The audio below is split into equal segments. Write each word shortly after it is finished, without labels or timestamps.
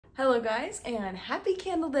Hello guys, and happy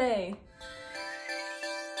Candle Day!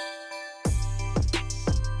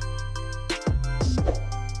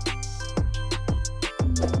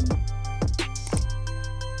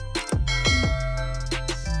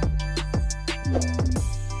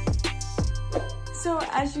 So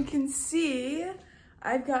as you can see,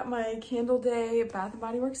 I've got my Candle Day Bath &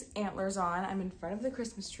 Body Works antlers on. I'm in front of the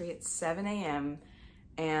Christmas tree at 7 a.m.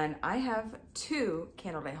 and I have two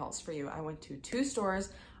Candle Day hauls for you. I went to two stores.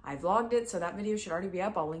 I vlogged it, so that video should already be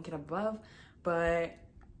up. I'll link it above. But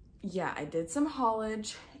yeah, I did some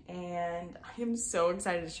haulage and I am so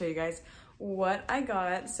excited to show you guys what I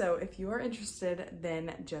got. So if you are interested,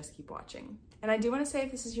 then just keep watching. And I do want to say, if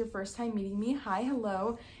this is your first time meeting me, hi,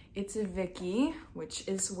 hello, it's Vicky, which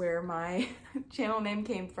is where my channel name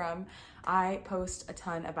came from. I post a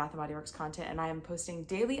ton of Bath & Body Works content, and I am posting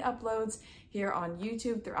daily uploads here on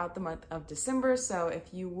YouTube throughout the month of December. So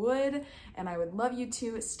if you would, and I would love you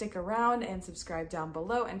to stick around and subscribe down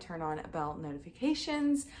below and turn on bell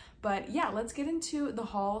notifications. But yeah, let's get into the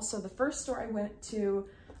haul. So the first store I went to,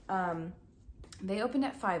 they opened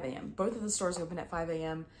at 5 a.m. Both of the stores opened at 5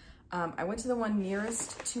 a.m. I went to the one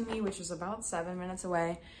nearest to me, which was about 7 minutes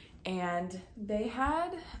away, and they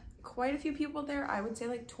had quite a few people there. I would say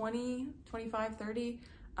like 20, 25, 30,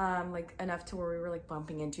 like enough to where we were like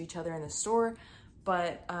bumping into each other in the store.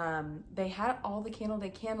 But they had all the Candle Day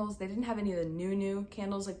candles. They didn't have any of the new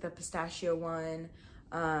candles, like the pistachio one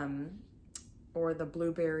or the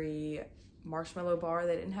blueberry marshmallow bar.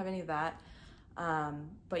 They didn't have any of that.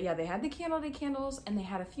 But yeah, they had the Candle Day candles and they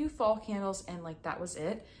had a few fall candles, and like that was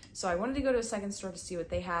it. So I wanted to go to a second store to see what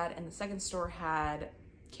they had, and the second store had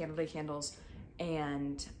Candle Day candles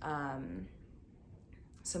and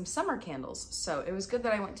some summer candles. So it was good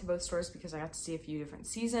that I went to both stores because I got to see a few different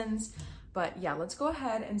seasons. But yeah, let's go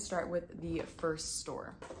ahead and start with the first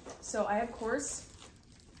store. So I, of course,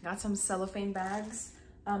 got some cellophane bags.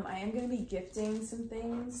 I am going to be gifting some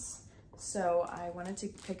things. So I wanted to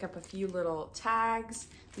pick up a few little tags.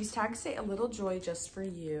 These tags say "A Little Joy Just for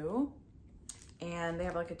You." And they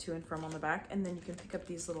have like a to and from on the back. And then you can pick up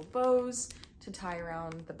these little bows to tie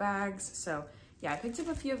around the bags. So yeah, I picked up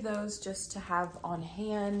a few of those just to have on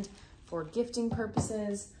hand for gifting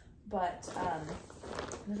purposes. But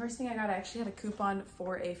the first thing I got, I actually had a coupon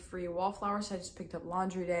for a free wallflower. So I just picked up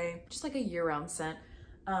Laundry Day, just like a year-round scent.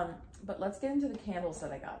 But let's get into the candles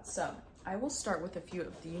that I got. So I will start with a few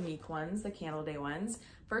of the unique ones, the Candle Day ones.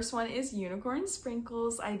 First one is Unicorn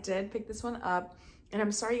Sprinkles. I did pick this one up, and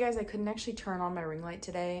I'm sorry you guys, I couldn't actually turn on my ring light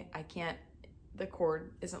today. I can't, the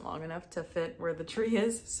cord isn't long enough to fit where the tree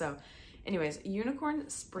is. So anyways, Unicorn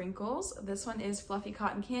Sprinkles. This one is fluffy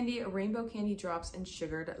cotton candy, rainbow candy drops, and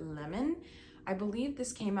sugared lemon. I believe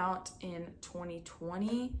this came out in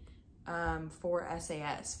 2020 for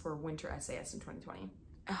SAS, for winter SAS in 2020.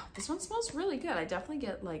 Oh, this one smells really good. I definitely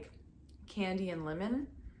get like candy and lemon.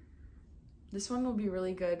 This one will be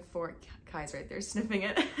really good for, Kai's right there sniffing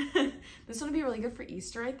it. This one will be really good for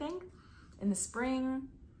Easter, I think, in the spring.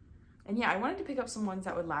 And yeah, I wanted to pick up some ones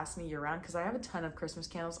that would last me year round because I have a ton of Christmas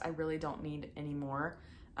candles. I really don't need any more.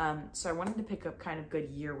 So I wanted to pick up kind of good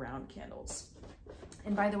year-round candles.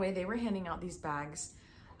 And by the way, they were handing out these bags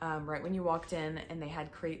right when you walked in, and they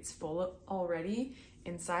had crates full already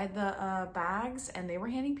inside the bags, and they were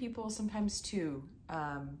handing people sometimes two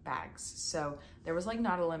bags. So there was like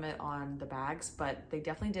not a limit on the bags, but they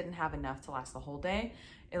definitely didn't have enough to last the whole day.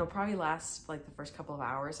 It'll probably last like the first couple of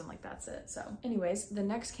hours, and like that's it. So anyways, the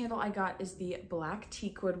next candle I got is the Black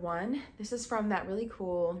Teakwood one. This is from that really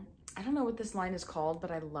cool, I don't know what this line is called, but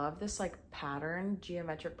I love this like pattern,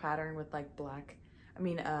 geometric pattern with like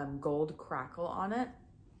gold crackle on it.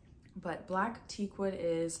 But Black Teakwood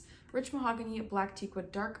is rich mahogany, black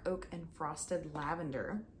teakwood, dark oak, and frosted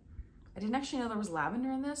lavender. I didn't actually know there was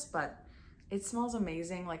lavender in this, but it smells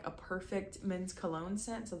amazing, like a perfect men's cologne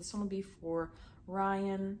scent. So this one will be for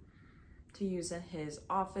Ryan to use in his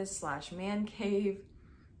office / man cave.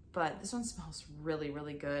 But this one smells really,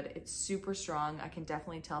 really good. It's super strong. I can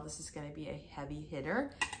definitely tell this is gonna be a heavy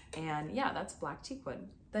hitter. And yeah, that's Black Teakwood.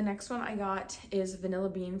 The next one I got is Vanilla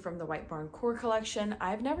Bean from the White Barn Core collection.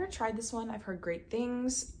 I've never tried this one. I've heard great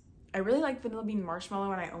things. I really like Vanilla Bean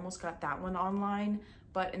Marshmallow, and I almost got that one online,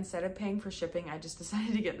 but instead of paying for shipping, I just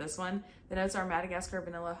decided to get this one. The notes are Madagascar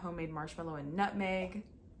Vanilla, Homemade Marshmallow, and Nutmeg.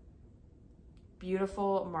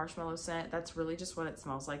 Beautiful marshmallow scent. That's really just what it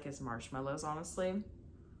smells like, is marshmallows, honestly.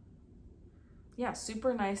 Yeah,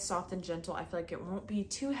 super nice, soft and gentle. I feel like it won't be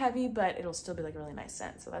too heavy, but it'll still be like a really nice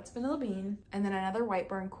scent. So that's Vanilla Bean. And then another White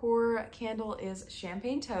Barn Core candle is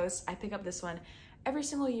Champagne Toast. I pick up this one every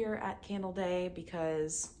single year at Candle Day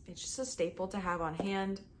because it's just a staple to have on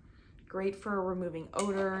hand. Great for removing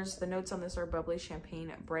odors. The notes on this are bubbly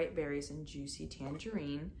champagne, bright berries, and juicy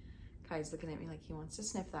tangerine. Kai's looking at me like he wants to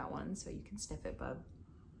sniff that one, so you can sniff it, bub.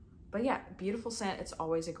 But yeah, beautiful scent. It's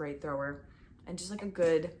always a great thrower and just like a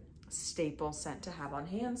good staple scent to have on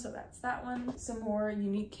hand. So that's that one. Some more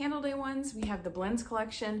unique candle day ones. We have the blends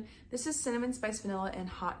collection. This is cinnamon spice vanilla and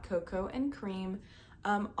hot cocoa and cream.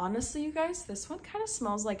 Honestly, you guys, this one kind of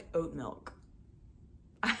smells like oat milk.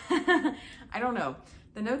 I don't know.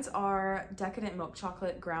 The notes are decadent milk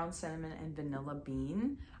chocolate, ground cinnamon, and vanilla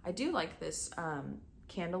bean. I do like this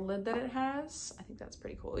candle lid that it has. I think that's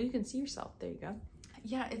pretty cool. You can see yourself. There you go.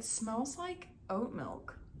 Yeah, it smells like oat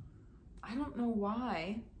milk. I don't know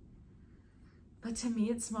why, but to me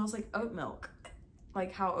it smells like oat milk,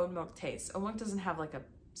 like how oat milk tastes. Oat milk doesn't have like a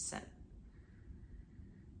scent.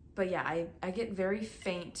 But yeah, I get very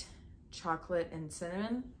faint chocolate and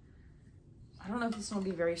cinnamon. I don't know if this one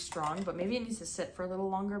will be very strong, but maybe it needs to sit for a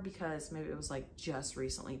little longer because maybe it was like just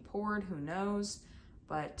recently poured, who knows.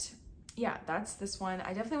 But yeah, that's this one.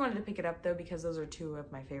 I definitely wanted to pick it up though because those are two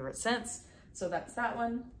of my favorite scents. So that's that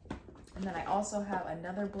one. And then I also have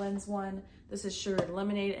another blends one. This is sugared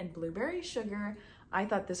lemonade and blueberry sugar. I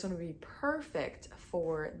thought this one would be perfect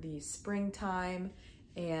for the springtime.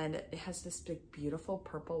 And it has this big, beautiful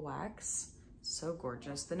purple wax. So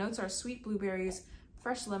gorgeous. The notes are sweet blueberries,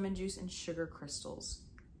 fresh lemon juice, and sugar crystals.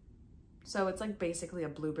 So it's like basically a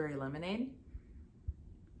blueberry lemonade.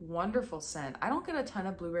 Wonderful scent. I don't get a ton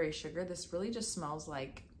of blueberry sugar. This really just smells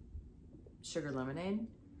like sugar lemonade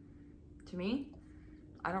to me.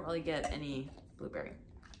 I don't really get any blueberry.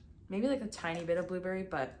 Maybe like a tiny bit of blueberry,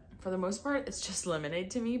 but for the most part, it's just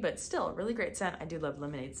lemonade to me, but still a really great scent. I do love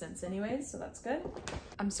lemonade scents anyways, so that's good.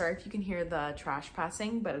 I'm sorry if you can hear the trash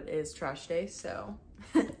passing, but it is trash day, so.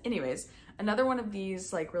 Anyways, another one of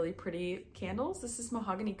these like really pretty candles. This is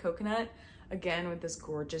mahogany coconut, again with this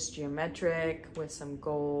gorgeous geometric with some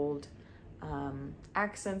gold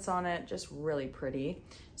accents on it, just really pretty.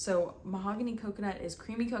 So mahogany coconut is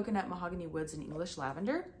creamy coconut, mahogany woods, and English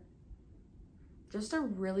lavender. Just a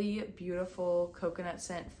really beautiful coconut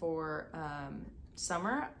scent for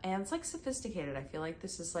summer, and it's like sophisticated. I feel like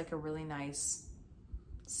this is like a really nice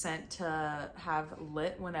scent to have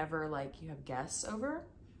lit whenever like you have guests over.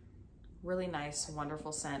 Really nice,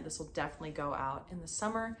 wonderful scent. This will definitely go out in the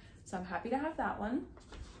summer, so I'm happy to have that one.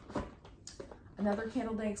 Another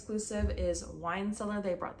Candle Day exclusive is Wine Cellar.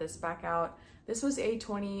 They brought this back out. This was a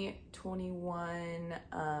 2021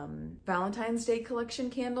 Valentine's Day collection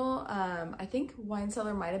candle. I think Wine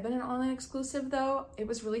Cellar might have been an online exclusive though. It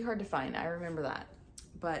was really hard to find, I remember that.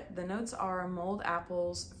 But the notes are mulled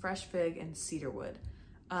apples, fresh fig, and cedarwood.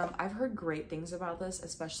 I've heard great things about this,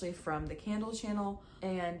 especially from the Candle channel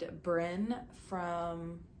and Bryn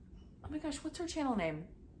from, oh my gosh, what's her channel name?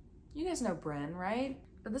 You guys know Bryn, right?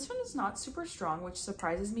 But this one is not super strong, which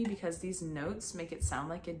surprises me because these notes make it sound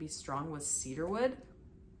like it'd be strong with cedarwood.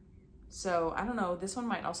 So I don't know, this one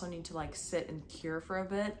might also need to like sit and cure for a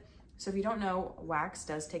bit. So if you don't know, wax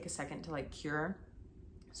does take a second to like cure.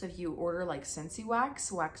 So if you order like Scentsy wax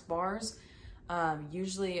bars,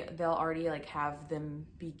 usually they'll already like have them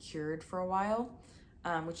be cured for a while,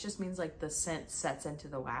 which just means like the scent sets into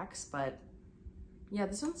the wax. But yeah,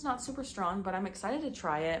 this one's not super strong, but I'm excited to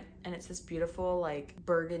try it. And it's this beautiful like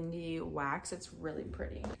burgundy wax. It's really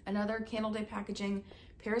pretty. Another Candle Day packaging,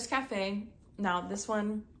 Paris Cafe. Now this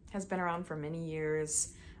one has been around for many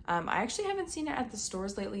years. I actually haven't seen it at the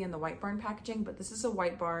stores lately in the White Barn packaging, but this is a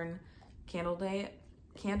White Barn Candle Day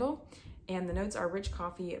candle. And the notes are rich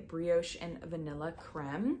coffee, brioche, and vanilla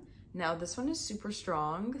creme. Now this one is super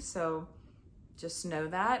strong, so just know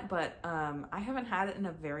that, but I haven't had it in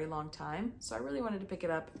a very long time, so I really wanted to pick it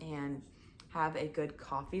up and have a good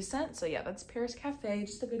coffee scent. So yeah, that's Paris Cafe,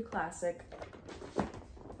 just a good classic.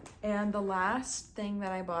 And the last thing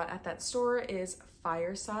that I bought at that store is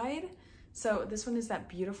Fireside. So this one is that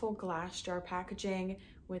beautiful glass jar packaging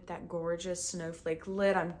with that gorgeous snowflake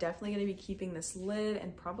lid. I'm definitely gonna be keeping this lid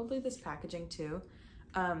and probably this packaging too.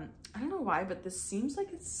 I don't know why, but this seems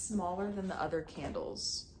like it's smaller than the other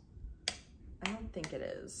candles. I don't think it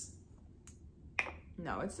is.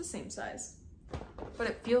 No, it's the same size, but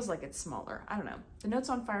it feels like it's smaller. I don't know. The notes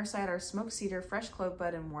on Fireside are smoked cedar, fresh clove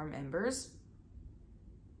bud, and warm embers.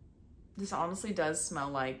 This honestly does smell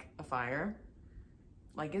like a fire.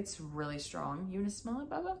 Like it's really strong. You wanna smell it,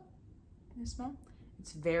 Bubba? You smell?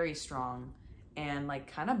 It's very strong and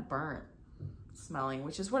like kind of burnt smelling,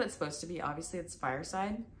 which is what it's supposed to be. Obviously it's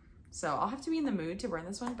Fireside. So I'll have to be in the mood to burn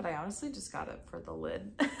this one, but I honestly just got it for the lid.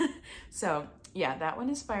 So yeah, that one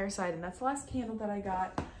is Fireside, and that's the last candle that I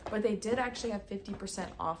got. But they did actually have 50%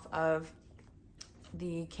 off of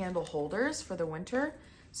the candle holders for the winter.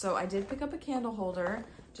 So I did pick up a candle holder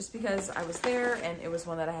just because I was there and it was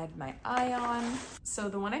one that I had my eye on. So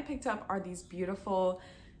the one I picked up are these beautiful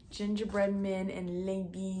gingerbread men and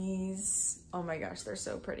ladies. Oh my gosh, they're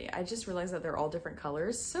so pretty. I just realized that they're all different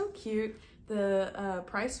colors. So cute. The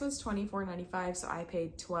price was $24.95, so I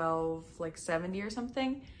paid $12.70 or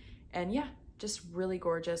something. And yeah, just really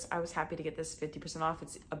gorgeous. I was happy to get this 50% off.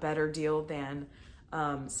 It's a better deal than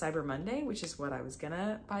Cyber Monday, which is what I was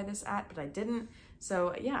gonna buy this at, but I didn't.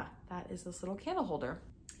 So yeah, that is this little candle holder.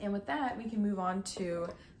 And with that, we can move on to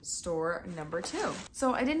store number 2.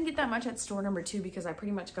 So I didn't get that much at store number 2 because I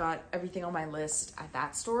pretty much got everything on my list at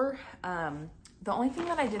that store. The only thing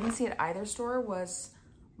that I didn't see at either store was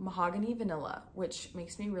mahogany vanilla, which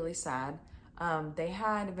makes me really sad. They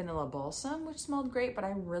had vanilla balsam, which smelled great, but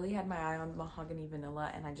I really had my eye on mahogany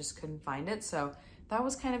vanilla and I just couldn't find it. So that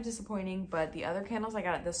was kind of disappointing, but the other candles I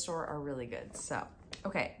got at this store are really good. So,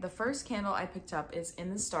 okay, the first candle I picked up is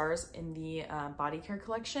In the Stars in the body care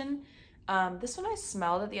collection. This one I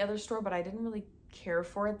smelled at the other store, but I didn't really care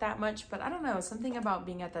for it that much. But I don't know, something about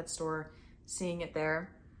being at that store, seeing it there,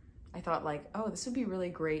 I thought like, oh, this would be really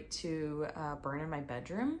great to burn in my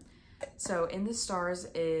bedroom. So In the Stars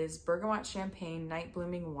is bergamot champagne, night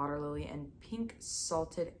blooming water lily, and pink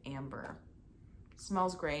salted amber.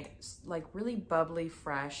 Smells great, like really bubbly,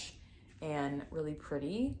 fresh, and really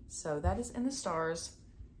pretty. So that is In the Stars.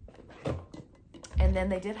 And then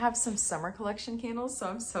they did have some summer collection candles, so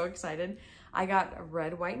I'm so excited. I got a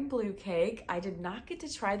red, white, and blue cake. I did not get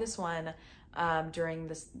to try this one during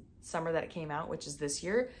this summer that it came out, which is this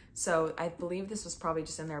year. So I believe this was probably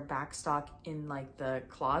just in their back stock in like the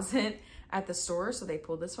closet at the store. So they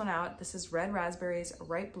pulled this one out. This is red raspberries,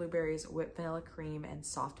 ripe blueberries, whipped vanilla cream, and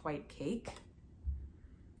soft white cake.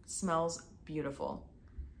 Smells beautiful.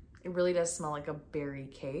 It really does smell like a berry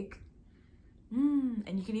cake.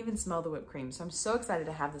 And you can even smell the whipped cream. So I'm so excited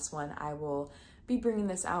to have this one. I will be bringing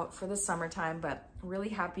this out for the summertime, but really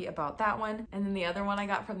happy about that one. And then the other one I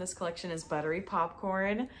got from this collection is buttery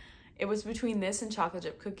popcorn. It was between this and chocolate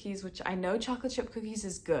chip cookies, which I know chocolate chip cookies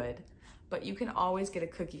is good, but you can always get a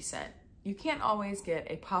cookie scent. You can't always get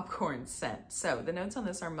a popcorn scent. So the notes on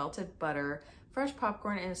this are melted butter, fresh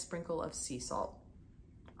popcorn, and a sprinkle of sea salt.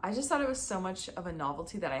 I just thought it was so much of a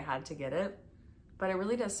novelty that I had to get it, but it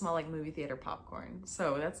really does smell like movie theater popcorn.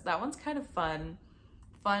 So that one's kind of fun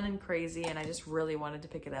and crazy, and I just really wanted to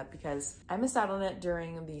pick it up because I missed out on it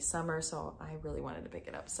during the summer, so I really wanted to pick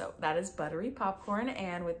it up. So that is buttery popcorn,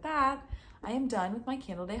 and with that, I am done with my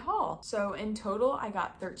candle day haul. So in total, I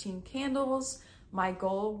got 13 candles. My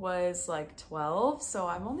goal was like 12, so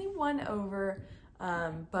I'm only one over.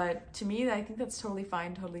 But to me, I think that's totally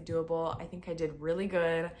fine, totally doable. I think I did really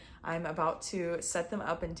good. I'm about to set them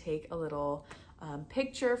up and take a little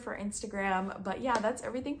picture for Instagram. But yeah, that's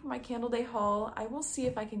everything for my candle day haul. I will see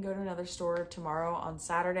if I can go to another store tomorrow on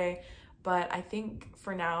Saturday, but I think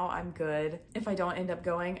for now I'm good. If I don't end up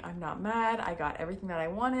going, I'm not mad. I got everything that I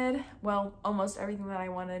wanted. Well, almost everything that I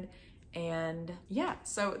wanted. And yeah,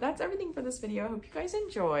 so that's everything for this video. I hope you guys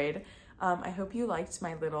enjoyed. I hope you liked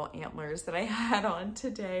my little antlers that I had on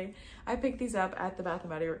today. I picked these up at the Bath &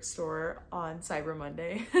 Body Works store on Cyber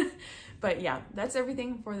Monday. But yeah, that's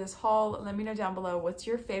everything for this haul. Let me know down below what's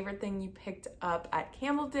your favorite thing you picked up at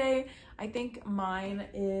Candle Day. I think mine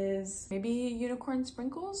is maybe unicorn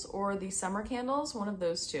sprinkles or the summer candles, one of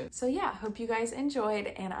those two. So yeah, hope you guys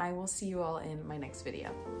enjoyed, and I will see you all in my next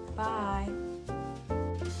video. Bye.